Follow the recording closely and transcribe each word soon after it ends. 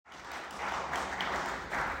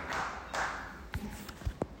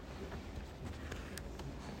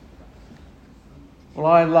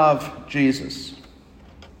Well, I love Jesus.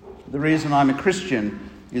 The reason I'm a Christian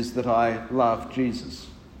is that I love Jesus.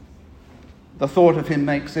 The thought of him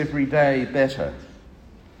makes every day better.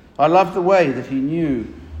 I love the way that he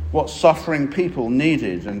knew what suffering people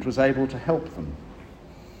needed and was able to help them.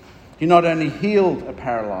 He not only healed a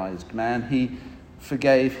paralyzed man, he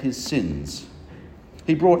forgave his sins.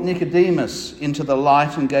 He brought Nicodemus into the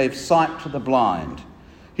light and gave sight to the blind.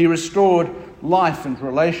 He restored life and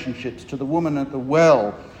relationships to the woman at the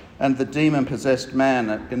well and the demon-possessed man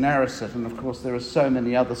at Gennesaret. And of course, there are so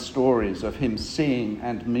many other stories of him seeing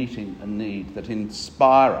and meeting a need that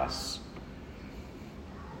inspire us.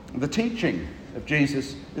 The teaching of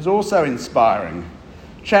Jesus is also inspiring,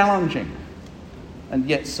 challenging, and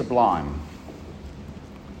yet sublime.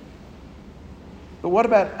 But what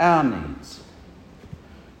about our needs?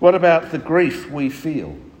 What about the grief we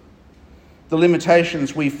feel? The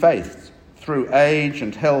limitations we face through age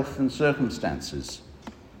and health and circumstances?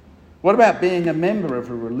 What about being a member of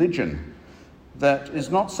a religion that is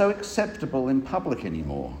not so acceptable in public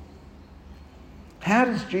anymore? How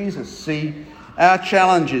does Jesus see our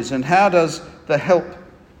challenges, and how does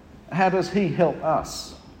he help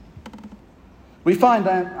us? We find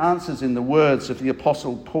answers in the words of the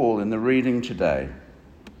Apostle Paul in the reading today.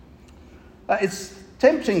 It's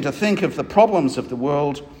tempting to think of the problems of the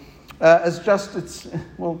world as just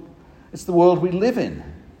it's the world we live in.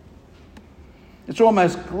 It's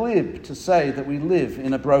almost glib to say that we live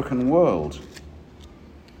in a broken world.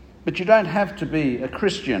 But you don't have to be a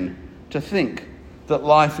Christian to think that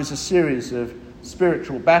life is a series of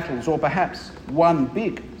spiritual battles, or perhaps one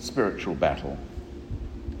big spiritual battle.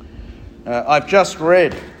 I've just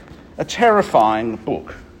read a terrifying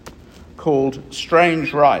book called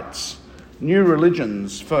Strange Rites: New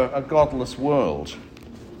Religions for a Godless World.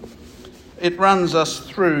 It runs us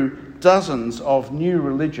through dozens of new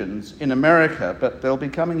religions in America, but they'll be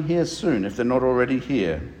coming here soon if they're not already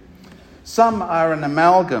here. Some are an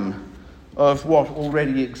amalgam of what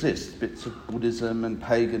already exists, bits of Buddhism and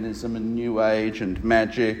paganism and New Age and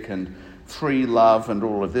magic and free love and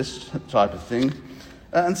all of this type of thing.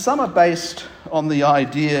 And some are based on the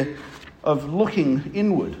idea of looking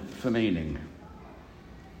inward for meaning.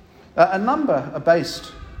 A number are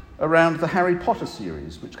based around the Harry Potter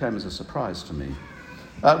series, which came as a surprise to me,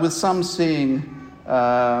 with some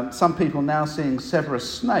people now seeing Severus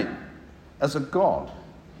Snape as a god,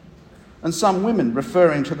 and some women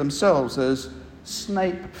referring to themselves as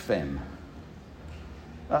Snape Femme.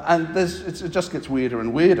 It just gets weirder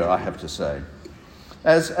and weirder, I have to say.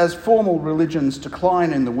 As formal religions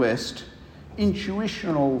decline in the West,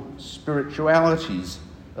 intuitional spiritualities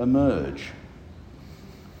emerge.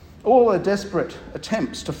 All are desperate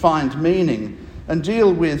attempts to find meaning and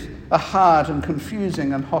deal with a hard and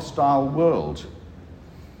confusing and hostile world.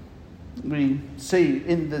 We see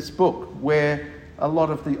in this book where a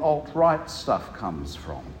lot of the alt-right stuff comes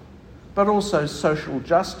from, but also social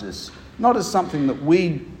justice, not as something that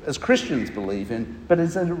we as Christians believe in, but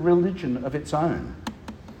as a religion of its own.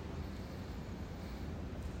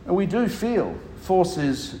 And we do feel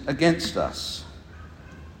forces against us,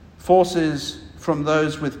 forces from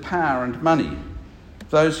those with power and money,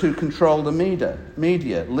 those who control the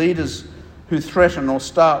media, leaders who threaten or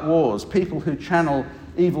start wars, people who channel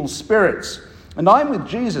evil spirits. And I'm with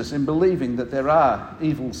Jesus in believing that there are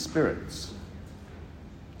evil spirits.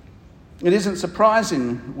 It isn't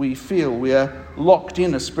surprising we feel we are locked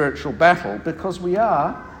in a spiritual battle, because we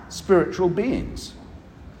are spiritual beings.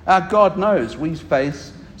 Our God knows we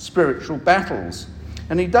face spiritual battles,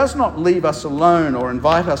 and he does not leave us alone or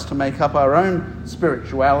invite us to make up our own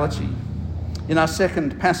spirituality. In our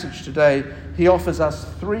second passage today, he offers us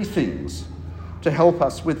three things to help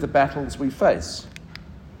us with the battles we face.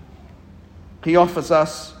 He offers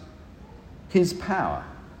us his power.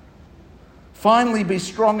 Finally, be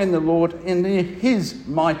strong in the Lord, in his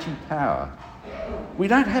mighty power. We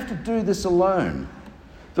don't have to do this alone.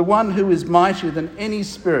 The one who is mightier than any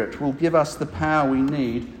spirit will give us the power we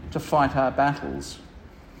need to fight our battles.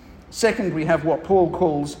 Second, we have what Paul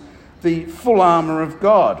calls the full armour of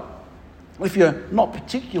God. If you're not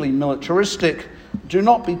particularly militaristic, do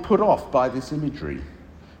not be put off by this imagery.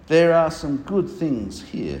 There are some good things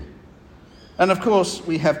here. And of course,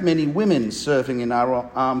 we have many women serving in our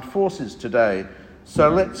armed forces today, so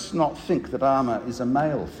let's not think that armour is a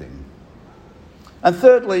male thing. And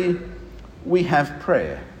thirdly, we have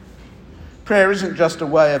prayer. Prayer isn't just a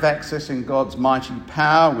way of accessing God's mighty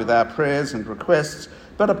power with our prayers and requests,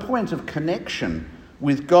 but a point of connection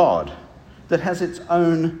with God that has its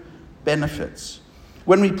own benefits.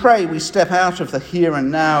 When we pray, we step out of the here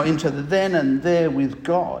and now into the then and there with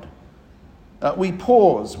God. We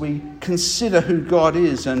pause, we consider who God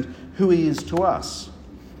is and who he is to us.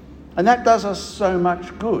 And that does us so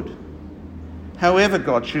much good, however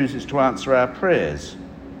God chooses to answer our prayers.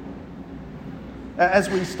 As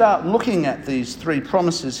we start looking at these three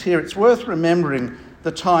promises here, it's worth remembering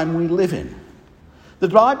the time we live in. The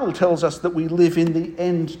Bible tells us that we live in the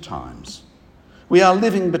end times. We are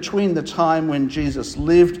living between the time when Jesus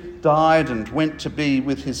lived, died, and went to be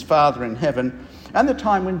with his Father in heaven, and the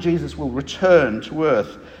time when Jesus will return to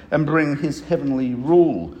earth and bring his heavenly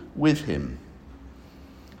rule with him.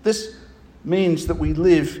 This means that we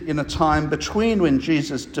live in a time between when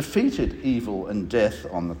Jesus defeated evil and death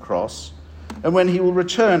on the cross and when he will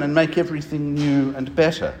return and make everything new and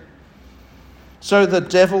better. So the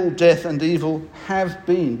devil, death, and evil have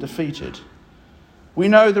been defeated. We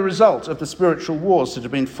know the result of the spiritual wars that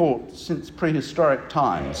have been fought since prehistoric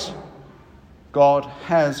times. God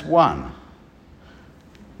has won.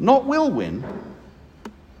 Not will win,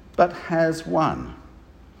 but has won.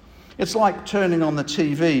 It's like turning on the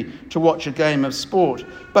TV to watch a game of sport,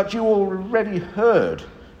 but you already heard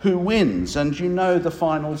who wins and you know the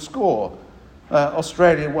final score.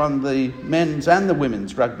 Australia won the men's and the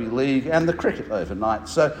women's rugby league and the cricket overnight.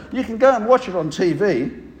 So you can go and watch it on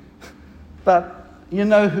TV, but you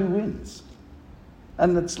know who wins.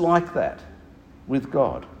 And it's like that with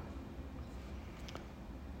God.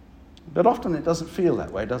 But often it doesn't feel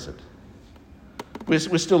that way, does it? We're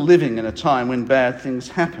still living in a time when bad things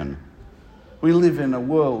happen. We live in a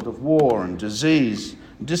world of war and disease,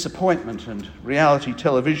 disappointment and reality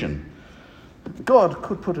television. God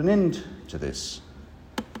could put an end to this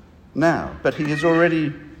now, but he's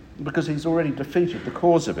already defeated the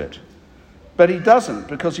cause of it. But he doesn't,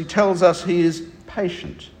 because he tells us he is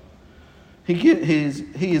patient. He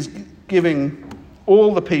is giving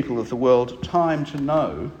all the people of the world time to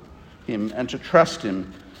know him and to trust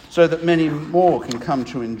him, so that many more can come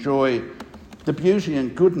to enjoy the beauty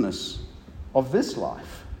and goodness of this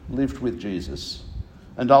life lived with Jesus,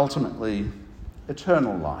 and ultimately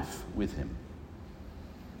eternal life with him.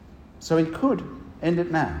 So he could end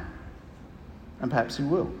it now, and perhaps he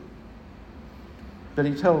will. But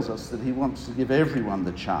he tells us that he wants to give everyone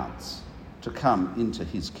the chance to come into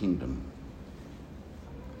his kingdom.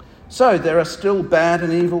 So there are still bad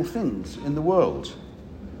and evil things in the world,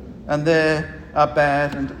 and there are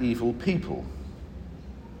bad and evil people.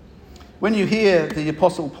 When you hear the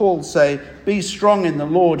Apostle Paul say, "Be strong in the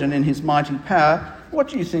Lord and in his mighty power," what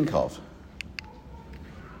do you think of?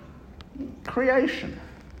 Creation.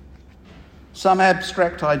 Some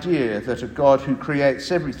abstract idea that a God who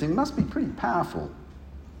creates everything must be pretty powerful.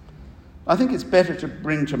 I think it's better to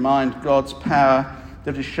bring to mind God's power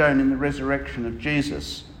that is shown in the resurrection of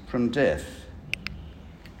Jesus from death,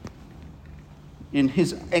 in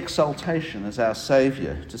his exaltation as our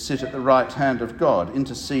Saviour to sit at the right hand of God,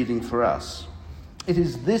 interceding for us. It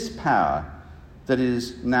is this power that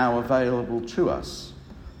is now available to us.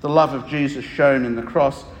 The love of Jesus shown in the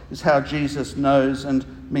cross is how Jesus knows and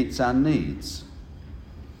meets our needs.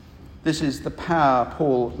 This is the power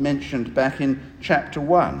Paul mentioned back in chapter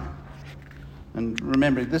 1. And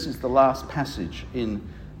remembering, this is the last passage in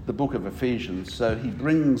the book of Ephesians, so he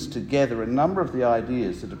brings together a number of the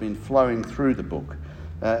ideas that have been flowing through the book,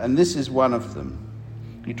 and this is one of them.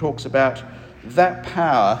 He talks about that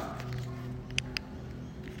power.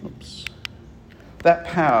 That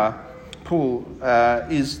power, Paul,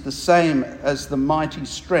 is the same as the mighty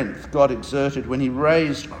strength God exerted when he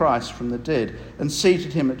raised Christ from the dead and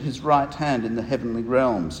seated him at his right hand in the heavenly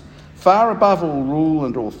realms, far above all rule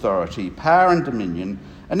and authority, power and dominion,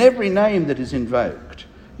 and every name that is invoked,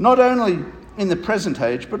 not only in the present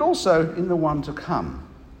age, but also in the one to come.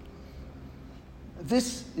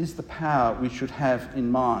 This is the power we should have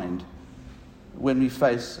in mind when we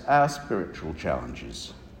face our spiritual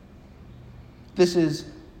challenges. This is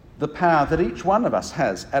the power that each one of us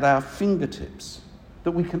has at our fingertips,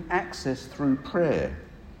 that we can access through prayer.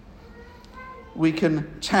 We can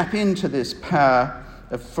tap into this power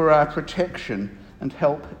for our protection and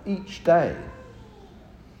help each day.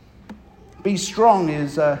 Be strong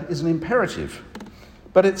is an imperative,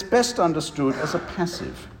 but it's best understood as a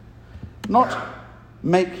passive. Not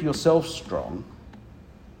make yourself strong,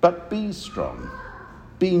 but be strong.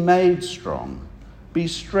 Be made strong. Be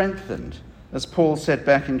strengthened, as Paul said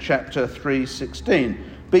back in chapter 3:16.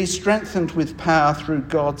 Be strengthened with power through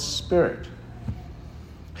God's Spirit.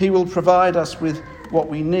 He will provide us with what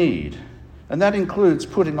we need, and that includes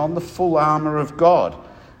putting on the full armour of God,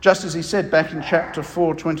 just as he said back in chapter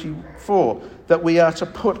 4:24, that we are to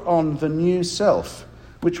put on the new self,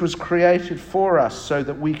 which was created for us so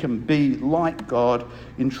that we can be like God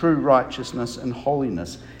in true righteousness and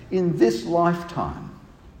holiness. In this lifetime,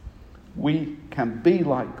 we can be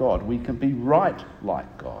like God. We can be right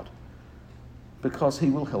like God because he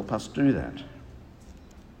will help us do that.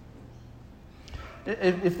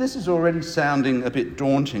 If this is already sounding a bit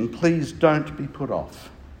daunting, please don't be put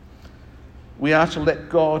off. We are to let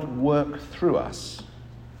God work through us.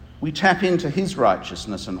 We tap into his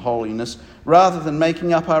righteousness and holiness rather than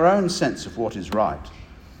making up our own sense of what is right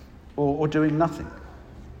or doing nothing.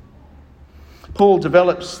 Paul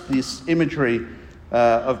develops this imagery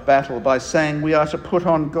of battle by saying we are to put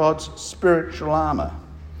on God's spiritual armour.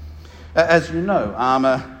 As you know,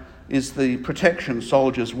 armour is the protection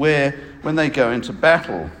soldiers wear when they go into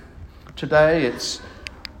battle. Today it's,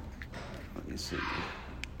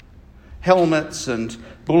 helmets and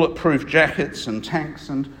bulletproof jackets and tanks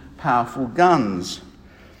and powerful guns.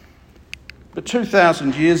 But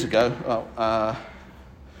 2,000 years ago,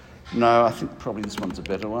 no, I think probably this one's a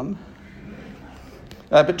better one.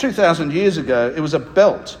 But 2,000 years ago, it was a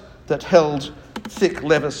belt that held thick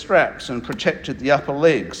leather straps and protected the upper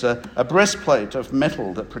legs, a breastplate of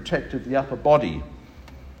metal that protected the upper body,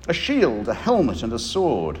 a shield, a helmet and a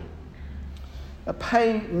sword.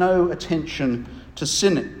 Pay no attention to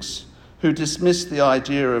cynics who dismiss the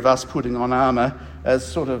idea of us putting on armour as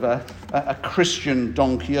sort of a Christian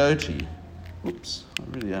Don Quixote. Oops,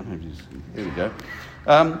 I really am. Here we go.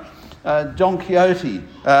 Don Quixote,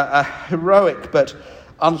 a heroic but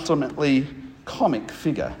ultimately comic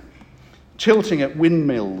figure, tilting at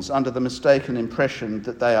windmills under the mistaken impression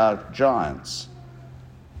that they are giants.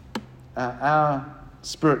 Our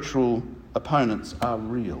spiritual opponents are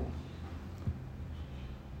real.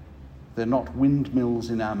 They're not windmills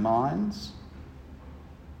in our minds.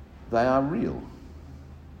 They are real.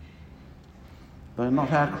 They're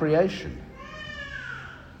not our creation.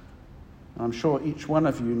 I'm sure each one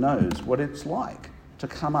of you knows what it's like to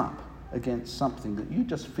come up against something that you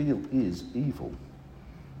just feel is evil.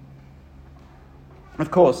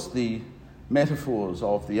 Of course, the metaphors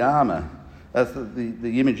of the armour,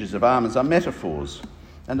 the images of armours are metaphors.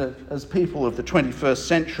 And as people of the 21st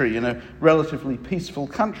century in a relatively peaceful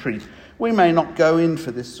country, we may not go in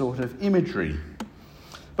for this sort of imagery.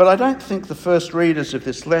 But I don't think the first readers of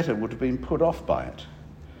this letter would have been put off by it.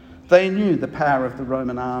 They knew the power of the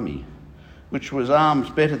Roman army, which was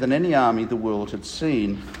armed better than any army the world had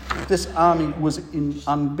seen. This army was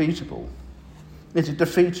unbeatable. It had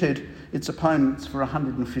defeated its opponents for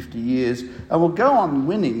 150 years and will go on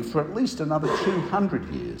winning for at least another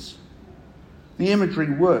 200 years. The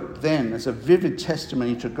imagery worked then as a vivid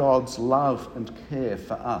testimony to God's love and care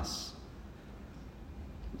for us.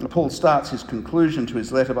 Paul starts his conclusion to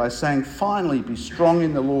his letter by saying, "Finally, be strong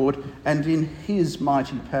in the Lord and in his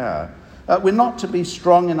mighty power." We're not to be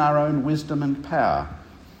strong in our own wisdom and power.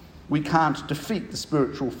 We can't defeat the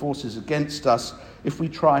spiritual forces against us if we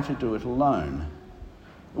try to do it alone.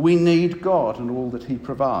 We need God and all that he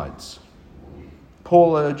provides.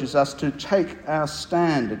 Paul urges us to take our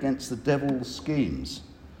stand against the devil's schemes.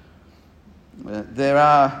 There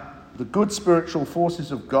are the good spiritual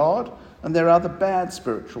forces of God, and there are the bad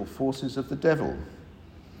spiritual forces of the devil.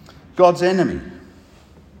 God's enemy.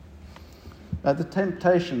 The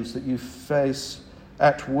temptations that you face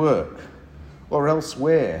at work or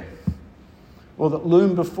elsewhere, or that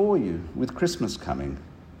loom before you with Christmas coming,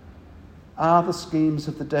 are the schemes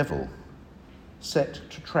of the devil set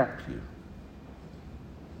to trap you.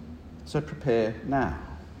 So prepare now.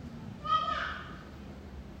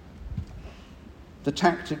 The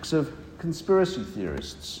tactics of conspiracy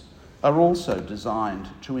theorists are also designed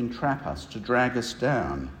to entrap us, to drag us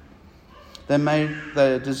down.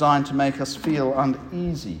 They're designed to make us feel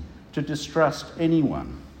uneasy, to distrust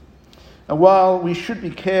anyone. And while we should be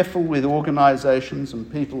careful with organisations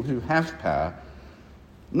and people who have power,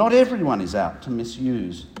 not everyone is out to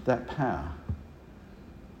misuse that power.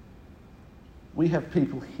 We have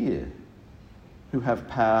people here who have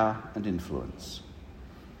power and influence.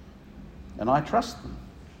 And I trust them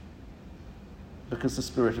because the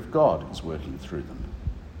Spirit of God is working through them.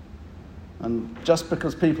 And just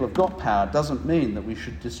because people have got power doesn't mean that we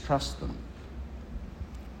should distrust them.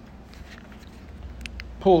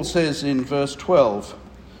 Paul says in verse 12,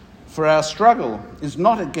 "For our struggle is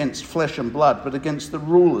not against flesh and blood, but against the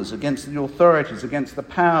rulers, against the authorities, against the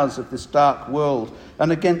powers of this dark world,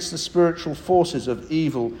 and against the spiritual forces of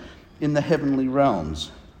evil in the heavenly realms."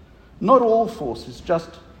 Not all forces,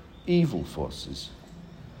 just evil forces.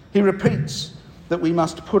 He repeats that we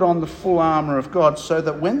must put on the full armour of God so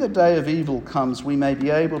that when the day of evil comes, we may be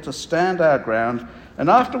able to stand our ground, and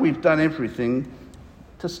after we've done everything,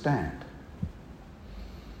 to stand.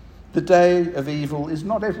 The day of evil is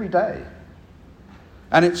not every day.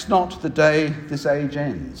 And it's not the day this age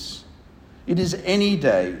ends. It is any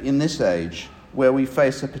day in this age where we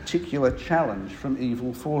face a particular challenge from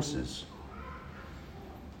evil forces.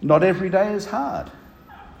 Not every day is hard.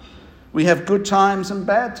 We have good times and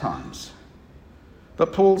bad times.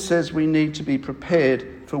 But Paul says we need to be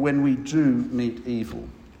prepared for when we do meet evil.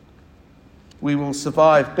 We will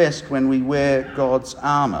survive best when we wear God's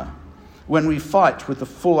armour. When we fight with the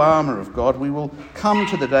full armour of God, we will come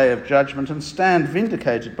to the day of judgment and stand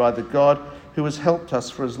vindicated by the God who has helped us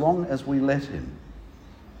for as long as we let him.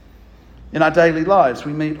 In our daily lives,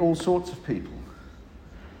 we meet all sorts of people.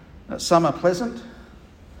 Some are pleasant,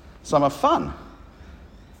 some are fun,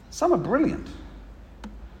 some are brilliant,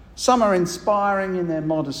 some are inspiring in their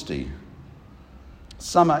modesty,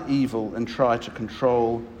 some are evil and try to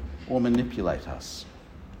control or manipulate us.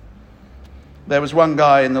 There was one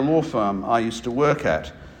guy in the law firm I used to work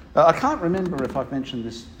at. I can't remember if I've mentioned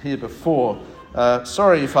this here before.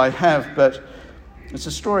 Sorry if I have, but it's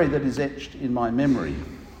a story that is etched in my memory.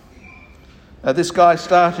 This guy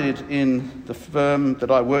started in the firm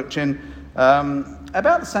that I worked in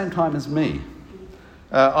about the same time as me.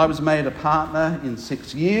 I was made a partner in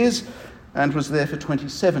 6 years and was there for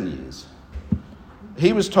 27 years.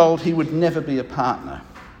 He was told he would never be a partner.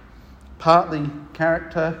 Partly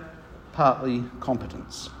character, partly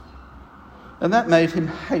competence. And that made him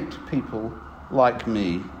hate people like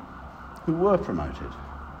me who were promoted.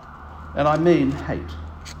 And I mean hate.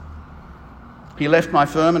 He left my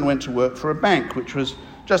firm and went to work for a bank, which was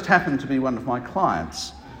just happened to be one of my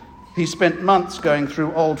clients. He spent months going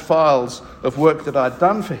through old files of work that I'd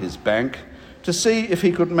done for his bank to see if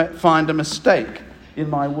he could find a mistake in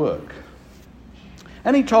my work.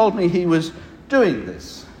 And he told me he was doing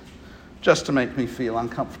this just to make me feel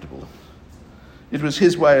uncomfortable. It was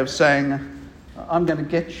his way of saying, I'm going to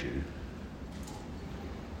get you.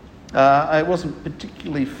 It wasn't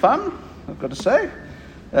particularly fun, I've got to say,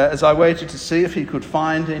 as I waited to see if he could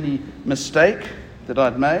find any mistake that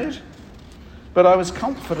I'd made. But I was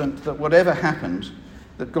confident that whatever happened,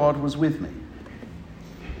 that God was with me.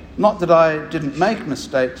 Not that I didn't make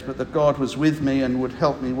mistakes, but that God was with me and would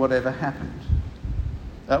help me whatever happened.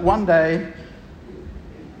 One day,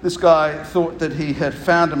 this guy thought that he had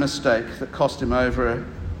found a mistake that cost him over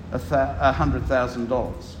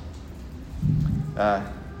 $100,000.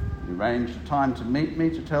 He arranged a time to meet me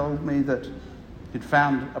to tell me that he'd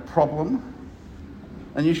found a problem.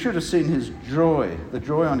 And you should have seen his joy, the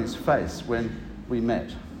joy on his face when we met.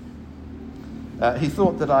 He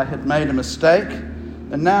thought that I had made a mistake,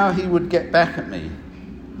 and now he would get back at me,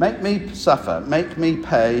 make me suffer, make me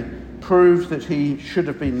pay, prove that he should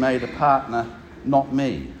have been made a partner, not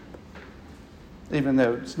me. Even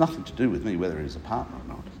though it's nothing to do with me whether he's a partner or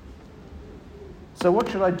not. So what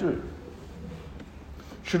should I do?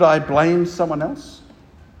 Should I blame someone else?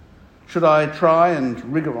 Should I try and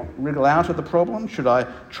wriggle out of the problem? Should I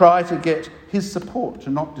try to get his support to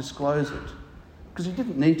not disclose it? Because he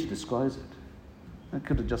didn't need to disclose it. It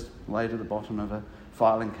could have just laid at the bottom of a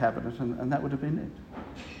filing cabinet and that would have been it.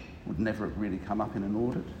 Would never have really come up in an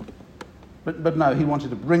audit. But no, he wanted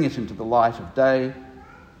to bring it into the light of day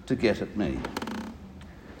to get at me.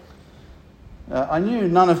 I knew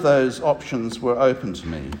none of those options were open to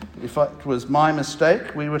me. If it was my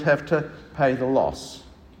mistake, we would have to pay the loss.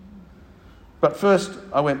 But first,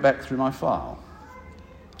 I went back through my file.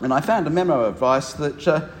 And I found a memo advice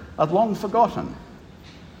that I'd long forgotten.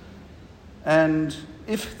 And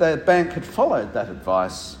if the bank had followed that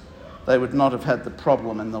advice, they would not have had the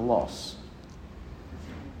problem and the loss.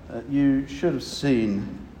 You should have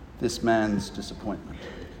seen this man's disappointment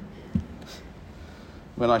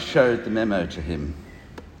when I showed the memo to him.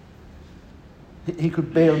 He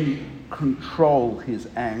could barely control his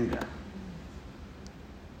anger,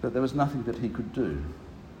 but there was nothing that he could do.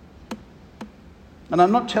 And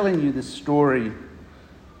I'm not telling you this story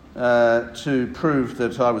to prove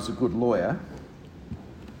that I was a good lawyer.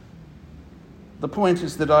 The point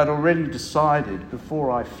is that I'd already decided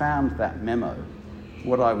before I found that memo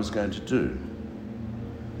what I was going to do.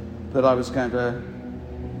 That I was going to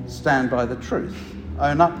stand by the truth,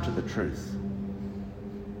 own up to the truth.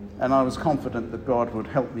 And I was confident that God would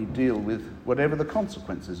help me deal with whatever the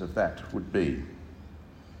consequences of that would be.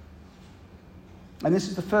 And this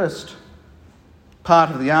is the first part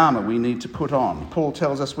of the armour we need to put on. Paul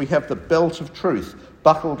tells us we have the belt of truth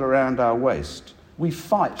buckled around our waist. We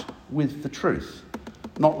fight with the truth,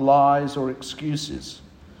 not lies or excuses.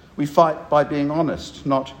 We fight by being honest,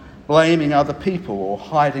 not blaming other people or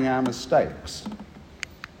hiding our mistakes.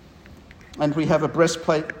 And we have a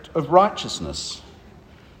breastplate of righteousness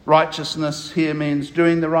Righteousness here means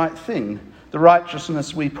doing the right thing. The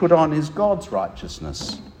righteousness we put on is God's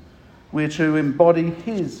righteousness. We're to embody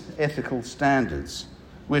his ethical standards.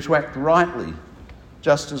 We're to act rightly,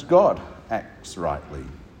 just as God acts rightly.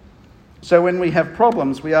 So when we have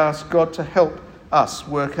problems, we ask God to help us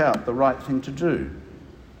work out the right thing to do,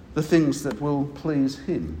 the things that will please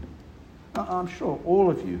him. I'm sure all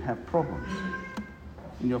of you have problems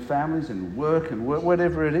in your families, in work, and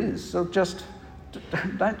whatever it is. So just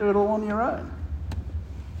don't do it all on your own.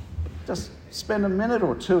 Just spend a minute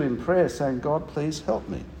or two in prayer saying, God, please help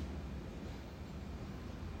me.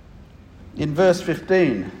 In verse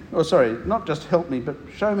 15, not just help me, but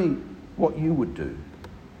show me what you would do.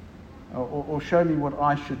 Or show me what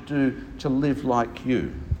I should do to live like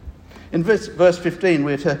you. In verse 15,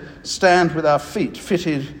 we're to stand with our feet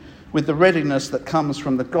fitted with the readiness that comes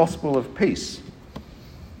from the gospel of peace.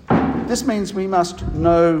 This means we must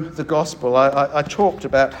know the gospel. I talked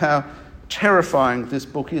about how terrifying this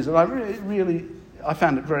book is, and I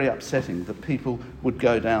found it very upsetting that people would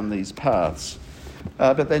go down these paths.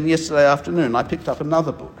 But then yesterday afternoon, I picked up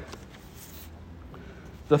another book,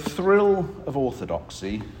 The Thrill of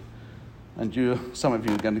Orthodoxy. And some of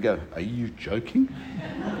you are going to go, are you joking?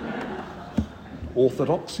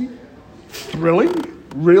 Orthodoxy? Thrilling?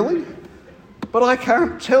 Really? But I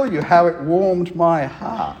can't tell you how it warmed my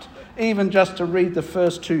heart, even just to read the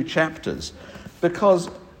first 2 chapters, because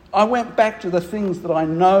I went back to the things that I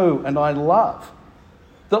know and I love,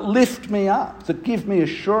 that lift me up, that give me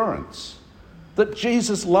assurance, that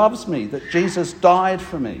Jesus loves me, that Jesus died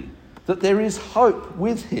for me, that there is hope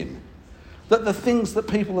with him, that the things that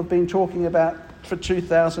people have been talking about for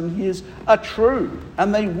 2,000 years are true,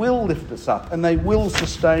 and they will lift us up, and they will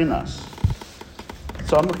sustain us.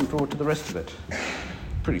 So I'm looking forward to the rest of it.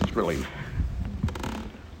 Pretty thrilling.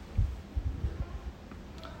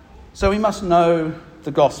 So we must know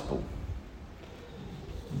the gospel.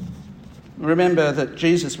 Remember that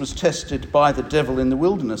Jesus was tested by the devil in the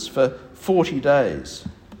wilderness for 40 days,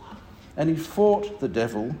 and he fought the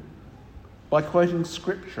devil by quoting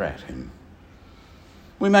scripture at him.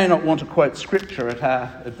 We may not want to quote scripture at our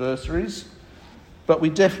adversaries, but we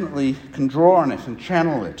definitely can draw on it and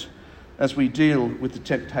channel it as we deal with the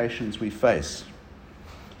temptations we face.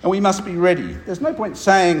 And we must be ready. There's no point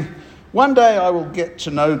saying, one day I will get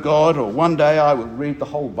to know God, or one day I will read the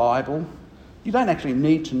whole Bible. You don't actually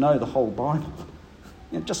need to know the whole Bible.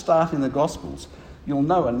 Just start in the Gospels. You'll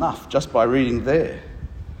know enough just by reading there.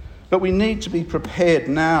 But we need to be prepared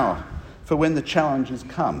now for when the challenges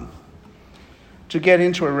come. To get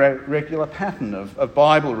into a regular pattern of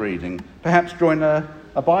Bible reading, perhaps join a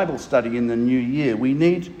Bible study in the new year. We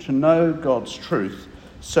need to know God's truth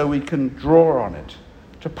so we can draw on it,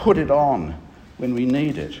 to put it on when we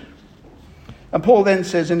need it. And Paul then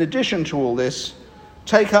says, in addition to all this,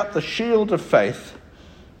 take up the shield of faith,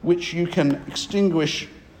 with which you can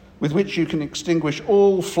extinguish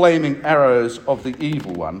all flaming arrows of the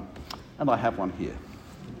evil one. And I have one here.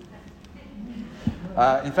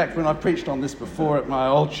 In fact, when I preached on this before at my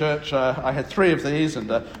old church, I had 3 of these, and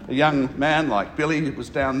a young man like Billy was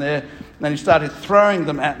down there, and then he started throwing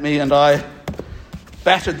them at me, and I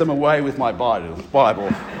battered them away with my Bible.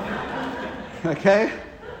 Okay?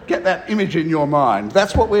 Get that image in your mind.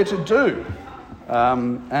 That's what we're to do.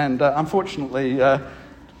 Unfortunately,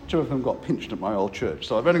 2 of them got pinched at my old church,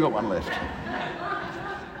 so I've only got one left.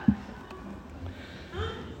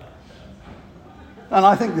 And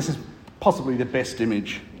I think this is possibly the best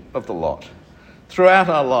image of the lot. Throughout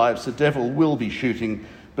our lives, the devil will be shooting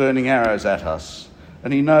burning arrows at us,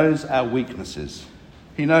 and he knows our weaknesses.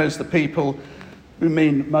 He knows the people who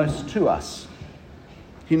mean most to us.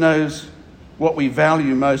 He knows what we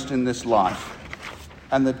value most in this life,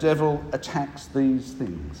 and the devil attacks these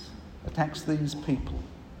things, attacks these people,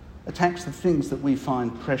 attacks the things that we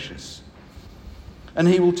find precious. And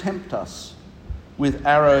he will tempt us with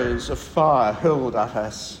arrows of fire hurled at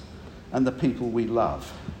us and the people we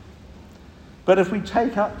love. But if we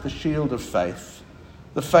take up the shield of faith,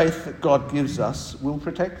 the faith that God gives us will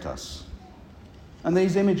protect us. And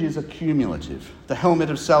these images are cumulative. The helmet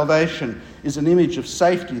of salvation is an image of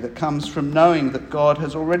safety that comes from knowing that God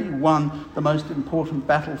has already won the most important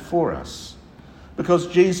battle for us. Because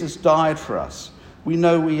Jesus died for us, we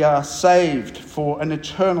know we are saved for an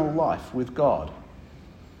eternal life with God.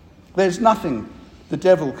 There's nothing the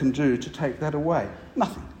devil can do to take that away.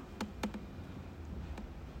 Nothing.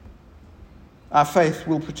 Our faith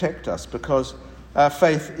will protect us because our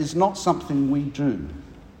faith is not something we do.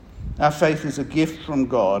 Our faith is a gift from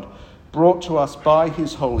God brought to us by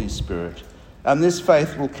his Holy Spirit, and this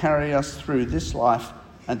faith will carry us through this life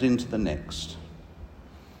and into the next.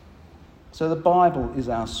 So So the Bible is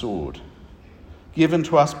our sword, given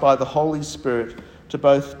to us by the Holy Spirit to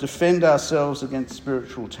both defend ourselves against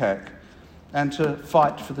spiritual attack and to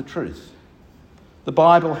fight for the truth. The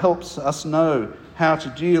Bible helps us know how to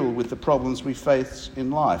deal with the problems we face in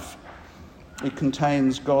life. It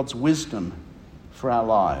contains God's wisdom for our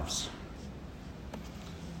lives.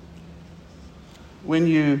 When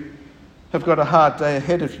you have got a hard day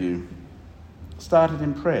ahead of you, start it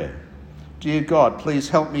in prayer. Dear God, please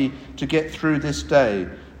help me to get through this day.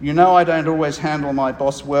 You know I don't always handle my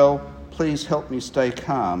boss well. Please help me stay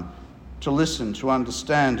calm, to listen, to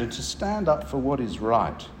understand, and to stand up for what is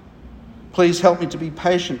right. Please help me to be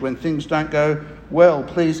patient when things don't go well.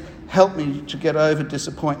 Please help me to get over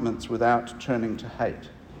disappointments without turning to hate.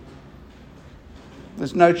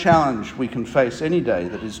 There's no challenge we can face any day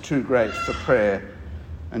that is too great for prayer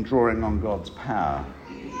and drawing on God's power.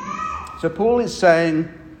 So Paul is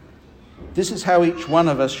saying this is how each one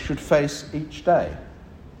of us should face each day.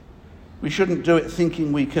 We shouldn't do it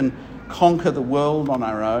thinking we can conquer the world on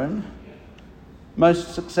our own.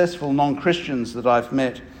 Most successful non-Christians that I've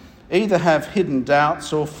met either have hidden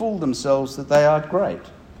doubts or fool themselves that they are great.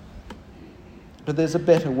 But there's a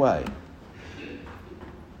better way.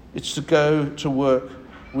 It's to go to work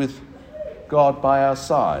with God by our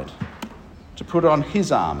side, to put on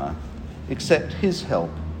his armour, accept his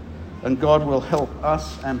help, and God will help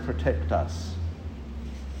us and protect us.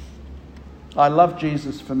 I love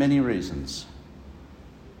Jesus for many reasons.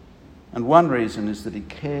 And one reason is that he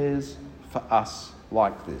cares for us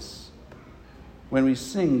like this. When we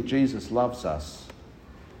sing Jesus loves us,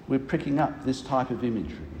 we're picking up this type of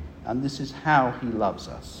imagery. And this is how he loves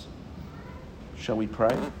us. Shall we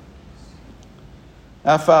pray?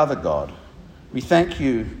 Our Father God, we thank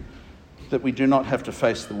you that we do not have to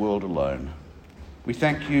face the world alone. We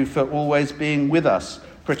thank you for always being with us,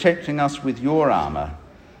 protecting us with your armour.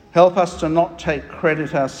 Help us to not take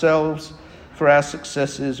credit ourselves for our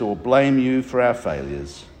successes or blame you for our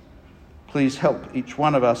failures. Please help each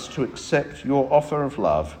one of us to accept your offer of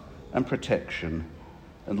love and protection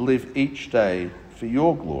and live each day for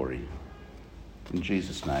your glory. In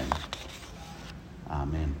Jesus' name,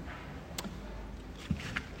 amen.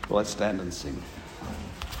 Well, let's stand and sing.